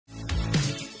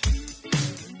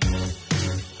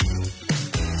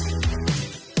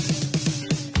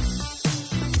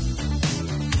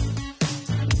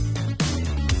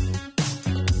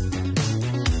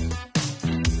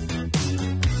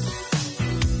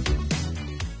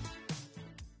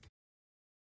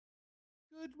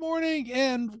Good morning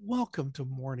and welcome to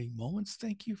Morning Moments.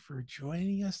 Thank you for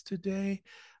joining us today.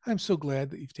 I'm so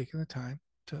glad that you've taken the time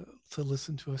to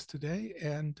listen to us today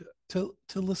and to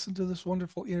listen to this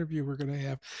wonderful interview we're going to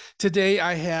have. Today,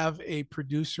 I have a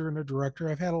producer and a director.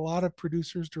 I've had a lot of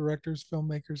producers, directors,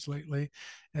 filmmakers lately,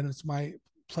 and it's my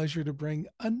pleasure to bring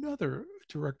another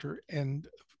director and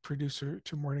producer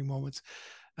to Morning Moments.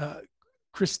 Uh,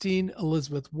 Christine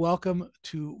Elizabeth, welcome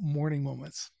to Morning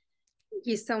Moments. Thank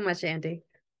you so much, Andy.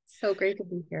 So great to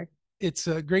be here. It's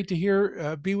great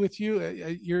to be with you.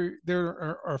 You're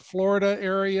there, our Florida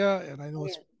area, and I know Oh,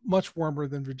 it's yeah. much warmer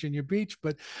than Virginia Beach,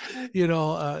 but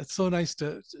it's so nice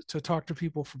to talk to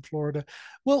people from Florida.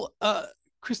 Well,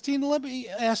 Christine, let me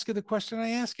ask you the question I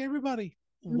ask everybody: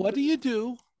 what do Mhm. you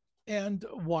do, and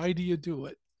why do you do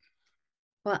it?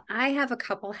 Well, I have a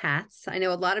couple hats. I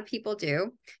know a lot of people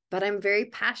do, but I'm very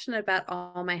passionate about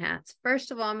all my hats.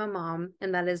 First of all, I'm a mom,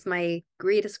 and that is my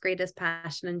greatest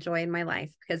passion and joy in my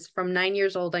life. Because from 9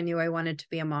 years old, I knew I wanted to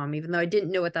be a mom, even though I didn't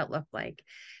know what that looked like.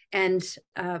 And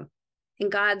and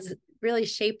God's really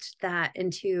shaped that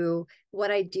into what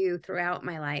I do throughout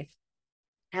my life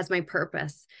as my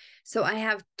purpose. So I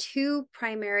have two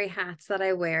primary hats that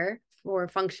I wear for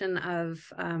function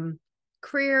of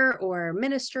career or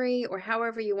ministry or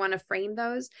however you want to frame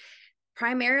those.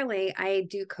 Primarily, I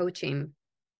do coaching,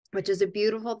 which is a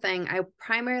beautiful thing. I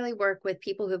primarily work with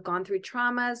people who've gone through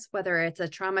traumas, whether it's a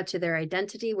trauma to their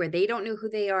identity where they don't know who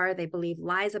they are, they believe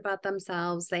lies about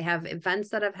themselves, they have events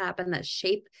that have happened that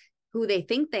shape who they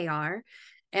think they are.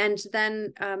 And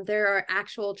then there are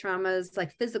actual traumas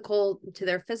like physical to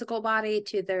their physical body,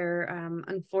 to their,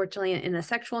 unfortunately, in a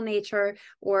sexual nature,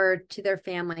 or to their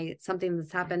family, something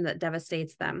that's happened that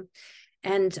devastates them.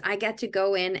 And I get to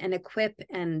go in and equip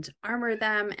and armor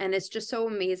them. And it's just so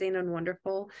amazing and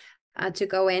wonderful to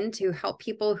go in to help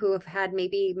people who have had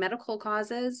maybe medical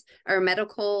causes or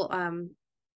medical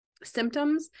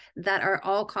symptoms that are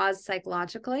all caused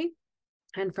psychologically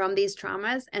and from these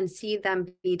traumas, and see them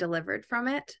be delivered from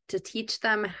it, to teach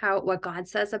them what God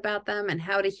says about them and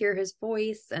how to hear his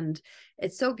voice. And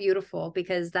it's so beautiful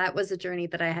because that was a journey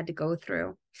that I had to go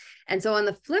through. And so on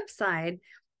the flip side,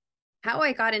 how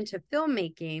I got into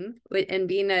filmmaking and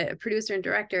being a producer and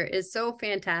director is so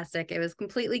fantastic. It was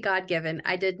completely God given.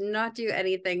 I did not do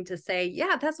anything to say,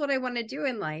 yeah, that's what I want to do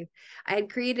in life. I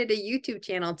had created a YouTube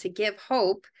channel to give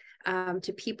hope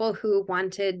to people who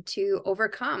wanted to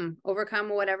overcome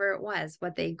whatever it was,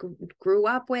 what they grew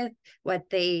up with, what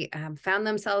they found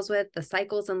themselves with, the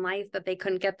cycles in life that they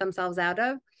couldn't get themselves out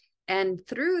of. And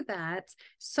through that,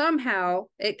 somehow,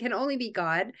 it can only be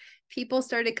God, people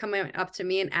started coming up to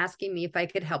me and asking me if I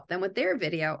could help them with their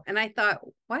video. And I thought,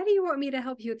 why do you want me to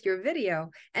help you with your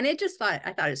video? And I thought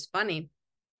it was funny.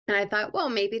 And I thought, well,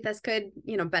 maybe this could,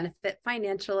 benefit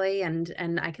financially,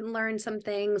 and I can learn some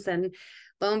things. And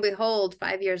lo and behold,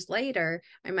 5 years later,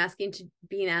 I'm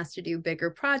being asked to do bigger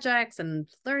projects and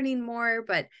learning more.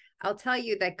 But I'll tell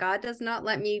you that God does not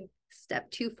let me step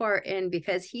too far in,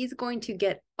 because he's going to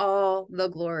get all the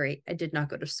glory. I did not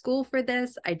go to school for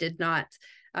this.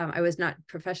 I was not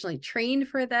professionally trained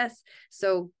for this.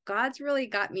 So God's really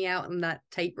got me out on that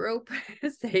tightrope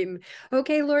saying,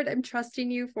 okay, Lord, I'm trusting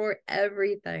you for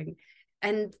everything.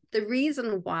 And the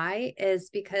reason why is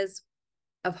because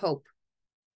of hope.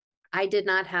 I did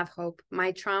not have hope.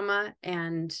 My trauma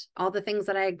and all the things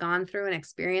that I had gone through and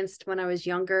experienced when I was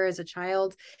younger as a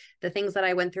child, the things that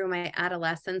I went through in my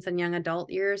adolescence and young adult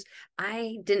years,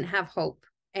 I didn't have hope.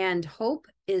 And hope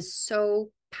is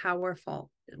so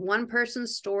powerful. One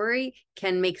person's story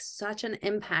can make such an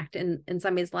impact in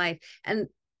somebody's life. And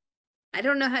I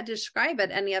don't know how to describe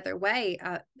it any other way,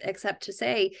 except to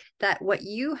say that what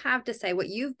you have to say, what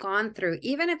you've gone through,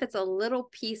 even if it's a little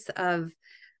piece of,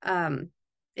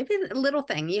 if it's a little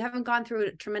thing, you haven't gone through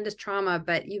a tremendous trauma,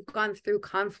 but you've gone through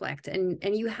conflict, and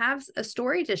you have a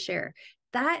story to share.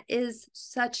 That is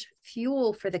such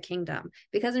fuel for the kingdom,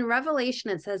 because in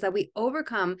Revelation, it says that we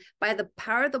overcome by the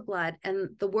power of the blood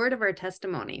and the word of our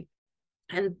testimony.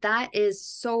 And that is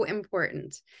so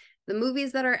important. The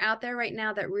movies that are out there right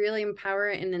now that really empower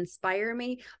and inspire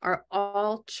me are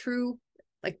all true,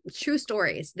 like true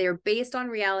stories. They're based on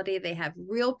reality. They have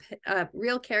real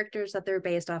characters that they're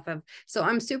based off of. So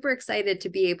I'm super excited to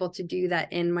be able to do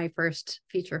that in my first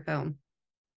feature film.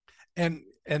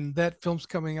 And that film's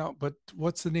coming out, but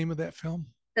what's the name of that film?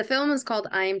 The film is called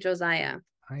I Am Josiah.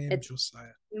 I Am It's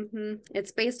Josiah.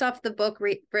 It's based off the book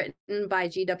written by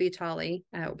G.W. Tolley,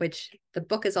 which the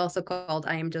book is also called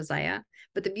I Am Josiah.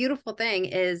 But the beautiful thing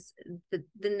is the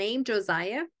name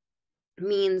Josiah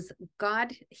means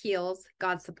God heals,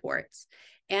 God supports.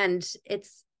 And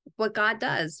it's what God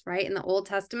does, right? In the Old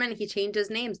Testament, he changes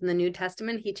names. In the New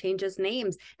Testament, he changes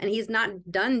names. And he's not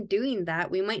done doing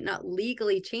that. We might not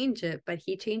legally change it, but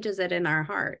he changes it in our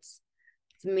hearts.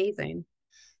 It's amazing.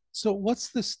 So, what's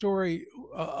the story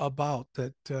about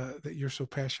that you're so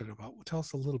passionate about? Well, tell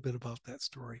us a little bit about that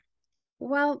story.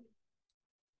 Well,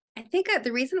 I think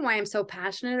the reason why I'm so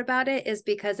passionate about it is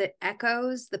because it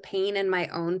echoes the pain in my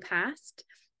own past.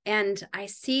 And I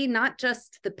see not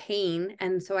just the pain,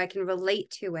 and so I can relate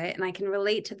to it, and I can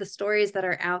relate to the stories that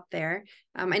are out there.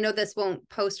 I know this won't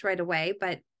post right away,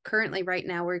 but currently, right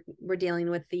now, we're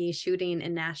dealing with the shooting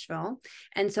in Nashville,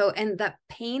 and that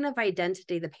pain of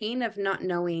identity, the pain of not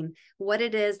knowing what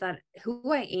it is that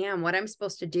who I am, what I'm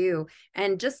supposed to do,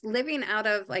 and just living out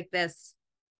of like this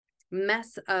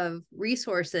mess of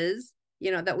resources,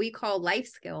 that we call life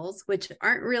skills, which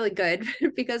aren't really good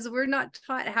because we're not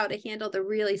taught how to handle the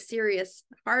really serious,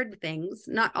 hard things.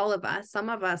 Not all of us, some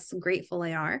of us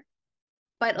gratefully are,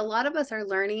 but a lot of us are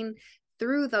learning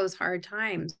through those hard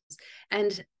times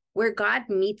and where God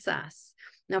meets us.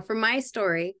 Now, for my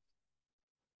story,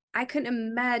 I couldn't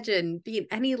imagine being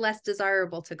any less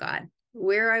desirable to God.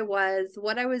 Where I was,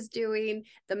 what I was doing,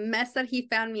 the mess that he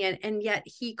found me in. And yet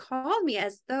he called me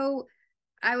as though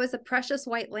I was a precious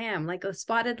white lamb, like a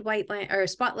spotted white lamb or a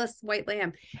spotless white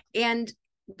lamb. And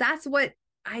that's what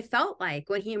I felt like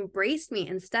when he embraced me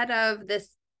instead of this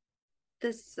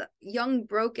young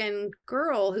broken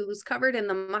girl who was covered in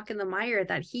the muck and the mire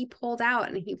that he pulled out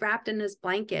and he wrapped in his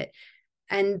blanket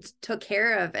and took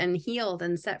care of and healed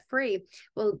and set free.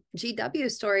 Well,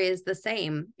 GW's story is the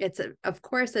same. It's of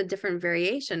course a different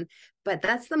variation, but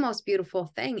that's the most beautiful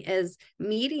thing is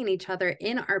meeting each other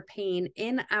in our pain,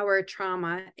 in our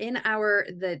trauma, in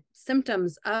the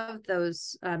symptoms of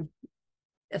those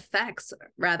effects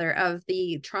rather of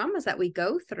the traumas that we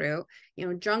go through,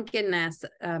 drunkenness,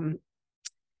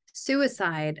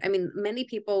 suicide. I mean, many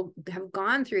people have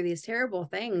gone through these terrible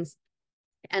things,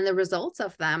 and the results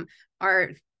of them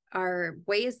are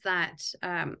ways that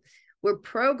we're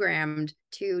programmed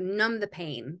to numb the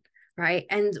pain, right?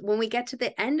 And when we get to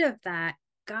the end of that,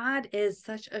 God is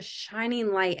such a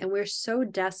shining light, and we're so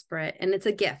desperate, and it's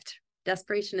a gift.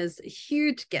 Desperation is a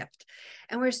huge gift,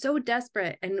 and we're so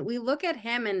desperate, and we look at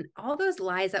him, and all those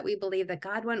lies that we believe that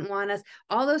God wouldn't want us,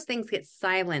 all those things get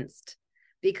silenced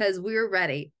because we're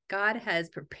ready. God has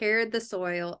prepared the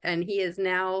soil, and he is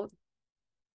now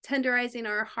tenderizing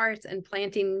our hearts and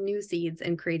planting new seeds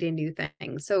and creating new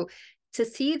things. So to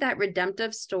see that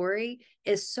redemptive story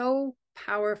is so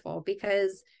powerful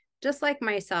because just like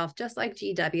myself, just like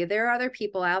GW, there are other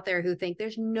people out there who think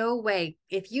there's no way,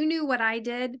 if you knew what I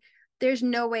did, there's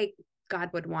no way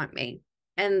God would want me.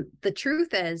 And the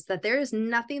truth is that there is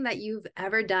nothing that you've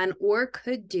ever done or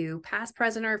could do, past,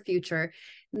 present, or future,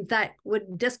 that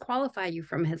would disqualify you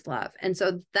from his love. And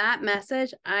so that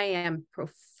message, I am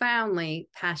profoundly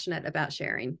passionate about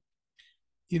sharing.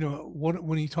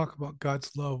 When you talk about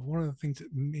God's love, one of the things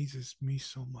that amazes me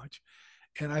so much,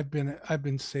 and I've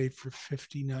been saved for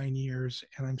 59 years,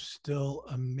 and I'm still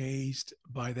amazed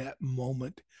by that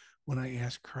moment when I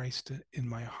asked Christ in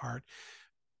my heart.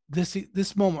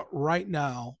 This moment right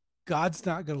now, God's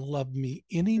not going to love me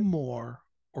any more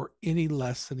or any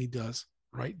less than he does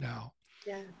right now.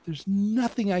 Yeah. There's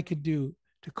nothing I could do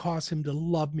to cause him to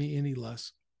love me any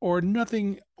less, or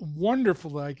nothing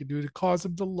wonderful that I could do to cause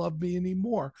him to love me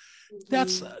anymore.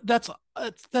 That's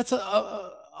Mm-hmm.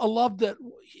 a love that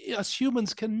us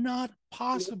humans cannot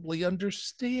possibly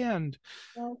understand,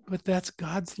 Well, but that's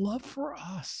God's love for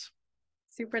us.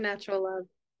 supernatural love.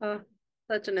 Oh,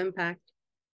 such an impact.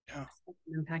 Yeah.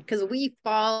 Because we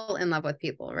fall in love with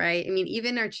people, right? I mean,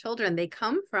 even our children, they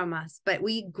come from us, but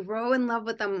we grow in love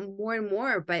with them more and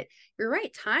more. But you're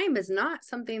right, time is not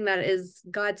something that is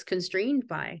God's constrained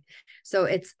by. So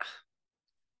it's,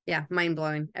 yeah, mind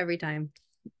blowing every time.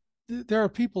 There are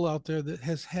people out there that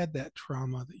has had that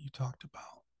trauma that you talked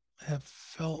about, have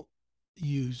felt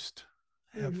used,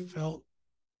 have Mm-hmm. felt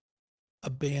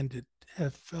abandoned,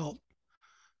 have felt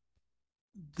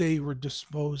they were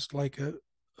disposed like a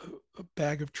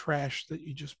bag of trash that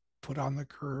you just put on the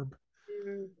curb.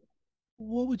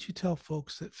 What would you tell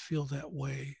folks that feel that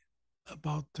way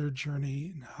about their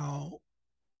journey and how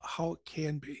it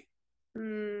can be?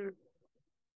 Mm-hmm.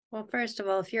 Well, first of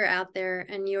all, if you're out there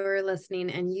and you're listening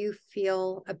and you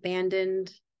feel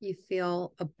abandoned, you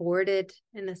feel aborted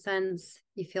in a sense,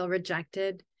 you feel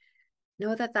rejected,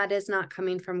 know that that is not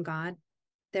coming from God.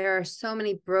 There are so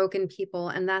many broken people,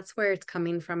 and that's where it's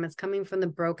coming from. It's coming from the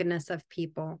brokenness of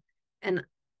people. And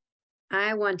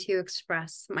I want to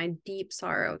express my deep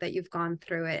sorrow that you've gone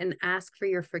through it and ask for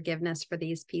your forgiveness for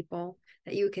these people.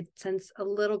 that you could sense a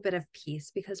little bit of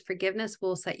peace, because forgiveness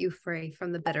will set you free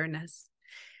from the bitterness.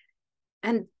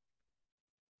 And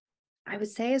I would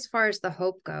say, as far as the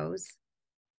hope goes,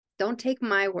 don't take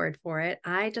my word for it.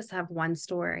 I just have one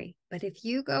story. But if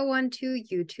you go onto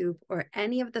YouTube or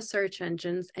any of the search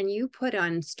engines and you put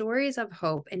on stories of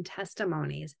hope and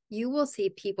testimonies, you will see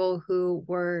people who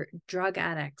were drug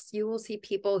addicts. You will see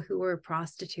people who were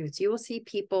prostitutes. You will see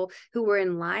people who were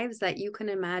in lives that you can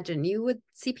imagine. You would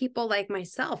see people like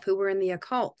myself who were in the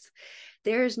occult.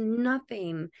 There's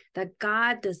nothing that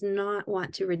God does not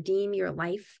want to redeem your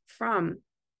life from.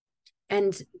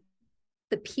 And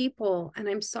the people, and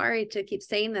I'm sorry to keep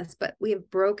saying this, but we have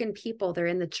broken people. They're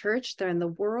in the church, they're in the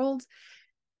world.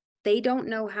 They don't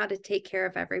know how to take care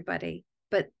of everybody,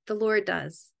 but the Lord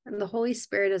does. And the Holy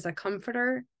Spirit is a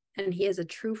comforter, and he is a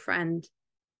true friend.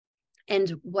 And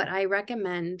what I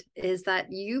recommend is that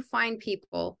you find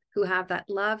people who have that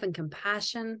love and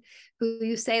compassion, who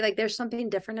you say, like, there's something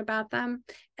different about them,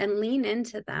 and lean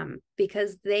into them,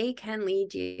 because they can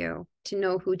lead you to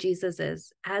know who Jesus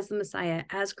is as the Messiah,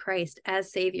 as Christ,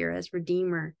 as Savior, as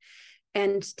Redeemer,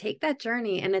 and take that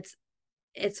journey. And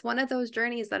it's one of those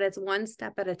journeys that it's one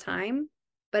step at a time,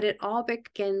 but it all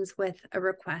begins with a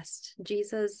request.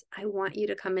 Jesus, I want you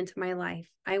to come into my life.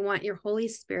 I want your Holy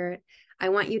Spirit. I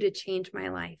want you to change my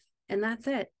life. And that's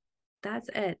it. That's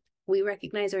it. We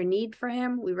recognize our need for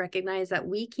him. We recognize that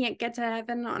we can't get to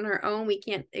heaven on our own. We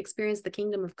can't experience the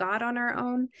kingdom of God on our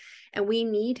own. And we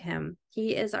need him.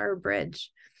 He is our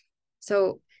bridge.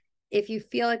 So if you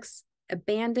feel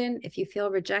abandoned, if you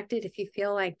feel rejected, if you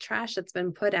feel like trash that's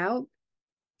been put out,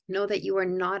 know that you are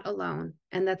not alone,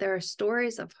 and that there are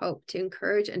stories of hope to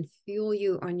encourage and fuel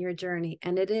you on your journey.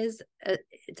 And it's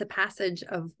a passage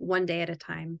of one day at a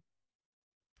time.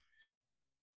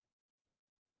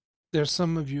 There's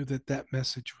some of you that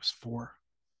message was for,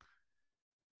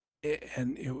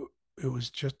 and it was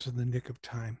just in the nick of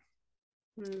time.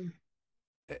 Mm.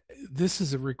 This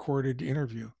is a recorded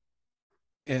interview,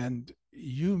 and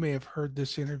you may have heard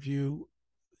this interview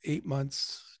 8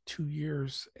 months, 2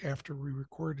 years after we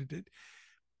recorded it,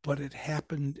 but it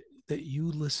happened that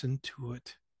you listened to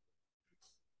it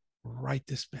right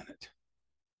this minute.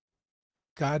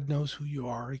 God knows who you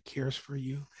are. He cares for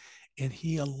you, and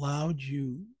he allowed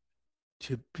you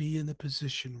to be in the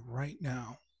position right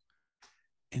now,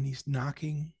 and he's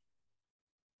knocking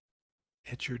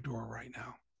at your door right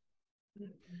now.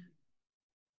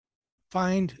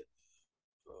 Find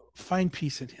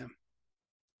peace in him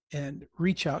and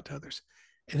reach out to others.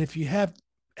 And if you have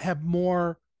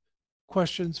more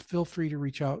questions, feel free to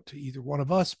reach out to either one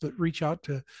of us, but reach out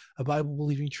to a Bible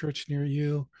believing church near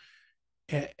you.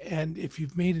 And if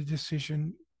you've made a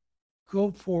decision,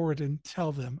 go forward and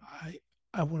tell them,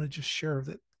 I want to just share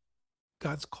that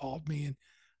God's called me and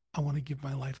I want to give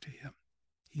my life to him.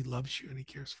 He loves you and he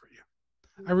cares for you.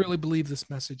 I really believe this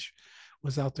message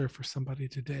was out there for somebody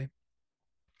today.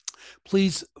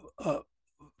 Please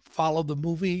follow the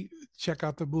movie, check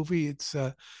out the movie. It's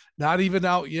not even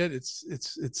out yet. It's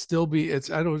it's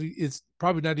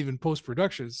probably not even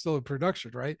post-production. It's still in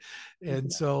production, right? And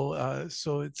so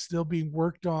it's still being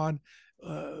worked on.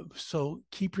 So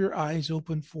keep your eyes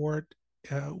open for it.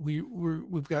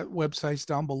 We've got websites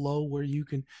down below where you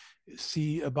can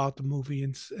see about the movie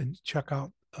and check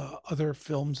out other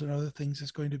films and other things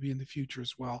that's going to be in the future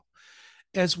as well.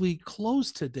 As we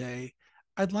close today,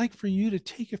 I'd like for you to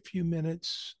take a few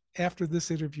minutes after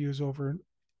this interview is over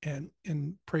and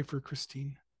pray for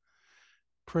Christine.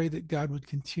 Pray that God would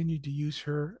continue to use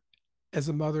her as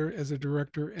a mother, as a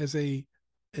director, as a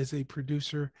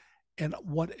producer, and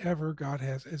whatever God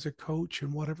has, as a coach,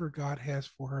 and whatever God has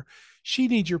for her. She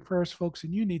needs your prayers, folks,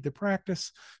 and you need the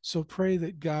practice. So pray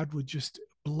that God would just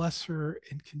bless her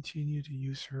and continue to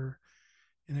use her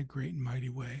in a great and mighty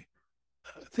way.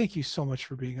 Thank you so much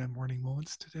for being on Morning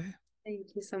Moments today.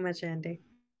 Thank you so much, Andy.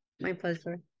 My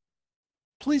pleasure.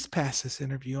 Please pass this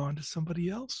interview on to somebody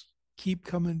else. Keep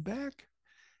coming back,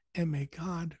 and may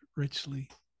God richly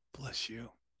bless you.